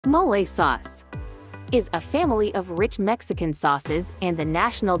Mole sauce is a family of rich Mexican sauces and the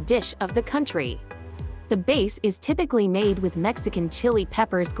national dish of the country. The base is typically made with Mexican chili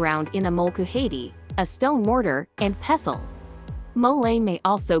peppers ground in a molcajete, a stone mortar, and pestle. Mole may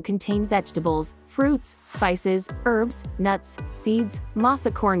also contain vegetables, fruits, spices, herbs, nuts, seeds,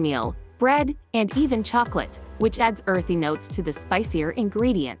 masa cornmeal, bread, and even chocolate, which adds earthy notes to the spicier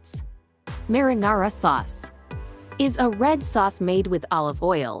ingredients. Marinara sauce is a red sauce made with olive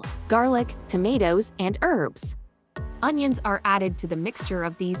oil, garlic, tomatoes, and herbs. Onions are added to the mixture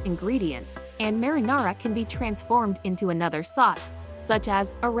of these ingredients, and marinara can be transformed into another sauce, such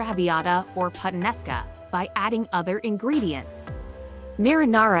as arrabbiata or puttanesca, by adding other ingredients.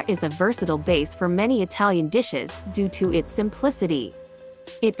 Marinara is a versatile base for many Italian dishes due to its simplicity.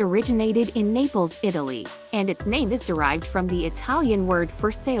 It originated in Naples, Italy, and its name is derived from the Italian word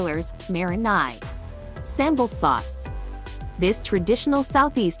for sailors, marinai. Sambal sauce. This traditional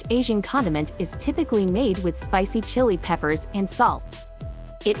Southeast Asian condiment is typically made with spicy chili peppers and salt.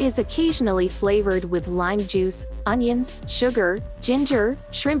 It is occasionally flavored with lime juice, onions, sugar, ginger,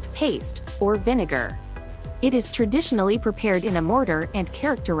 shrimp paste, or vinegar. It is traditionally prepared in a mortar and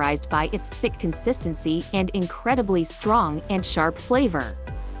characterized by its thick consistency and incredibly strong and sharp flavor.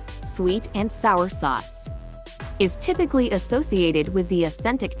 Sweet and sour sauce is typically associated with the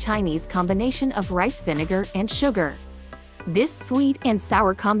authentic Chinese combination of rice vinegar and sugar. This sweet and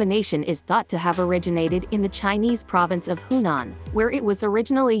sour combination is thought to have originated in the Chinese province of Hunan, where it was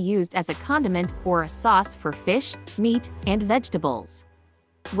originally used as a condiment or a sauce for fish, meat, and vegetables.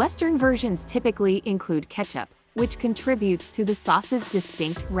 Western versions typically include ketchup, which contributes to the sauce's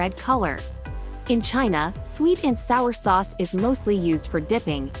distinct red color. In China, sweet and sour sauce is mostly used for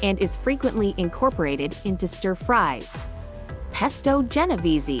dipping and is frequently incorporated into stir-fries. Pesto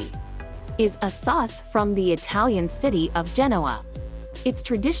Genovese is a sauce from the Italian city of Genoa. It's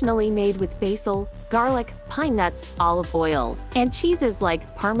traditionally made with basil, garlic, pine nuts, olive oil, and cheeses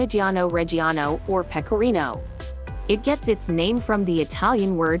like Parmigiano Reggiano or Pecorino. It gets its name from the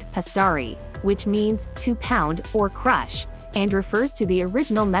Italian word pastare, which means to pound or crush, and refers to the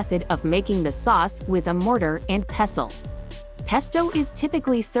original method of making the sauce with a mortar and pestle. Pesto is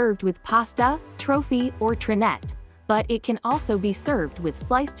typically served with pasta, trophy, or trinette, but it can also be served with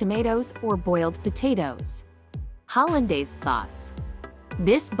sliced tomatoes or boiled potatoes. Hollandaise sauce.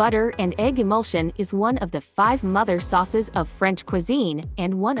 This butter and egg emulsion is one of the 5 mother sauces of French cuisine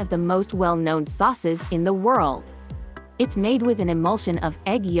and one of the most well-known sauces in the world. It's made with an emulsion of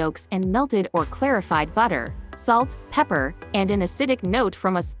egg yolks and melted or clarified butter, salt, pepper, and an acidic note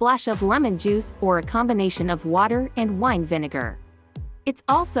from a splash of lemon juice or a combination of water and wine vinegar. It's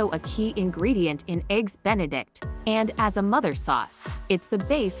also a key ingredient in Eggs Benedict, and as a mother sauce, it's the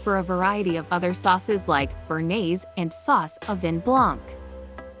base for a variety of other sauces like béarnaise and sauce au vin blanc.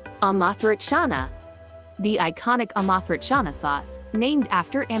 Amatriciana. The iconic Amatriciana sauce, named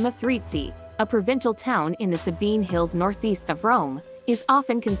after Amatrizi, a provincial town in the Sabine Hills northeast of Rome, is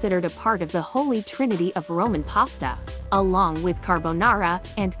often considered a part of the holy trinity of Roman pasta, along with carbonara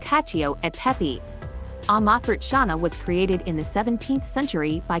and cacio e pepe. Amatriciana was created in the 17th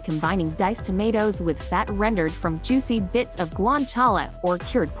century by combining diced tomatoes with fat rendered from juicy bits of guanciale or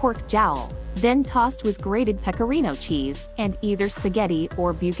cured pork jowl, then tossed with grated pecorino cheese and either spaghetti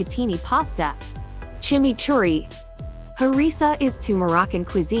or bucatini pasta. Chimichurri. Harissa is to Moroccan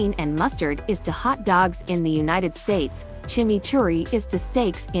cuisine and mustard is to hot dogs in the United States. Chimichurri is to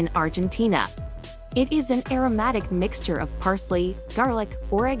steaks in Argentina. It is an aromatic mixture of parsley, garlic,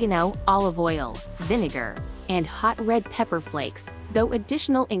 oregano, olive oil, vinegar, and hot red pepper flakes, though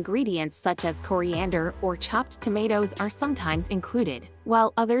additional ingredients such as coriander or chopped tomatoes are sometimes included,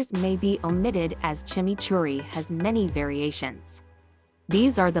 while others may be omitted as chimichurri has many variations.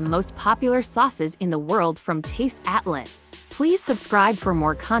 These are the most popular sauces in the world from TasteAtlas. Please subscribe for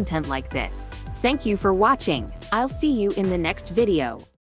more content like this. Thank you for watching. I'll see you in the next video.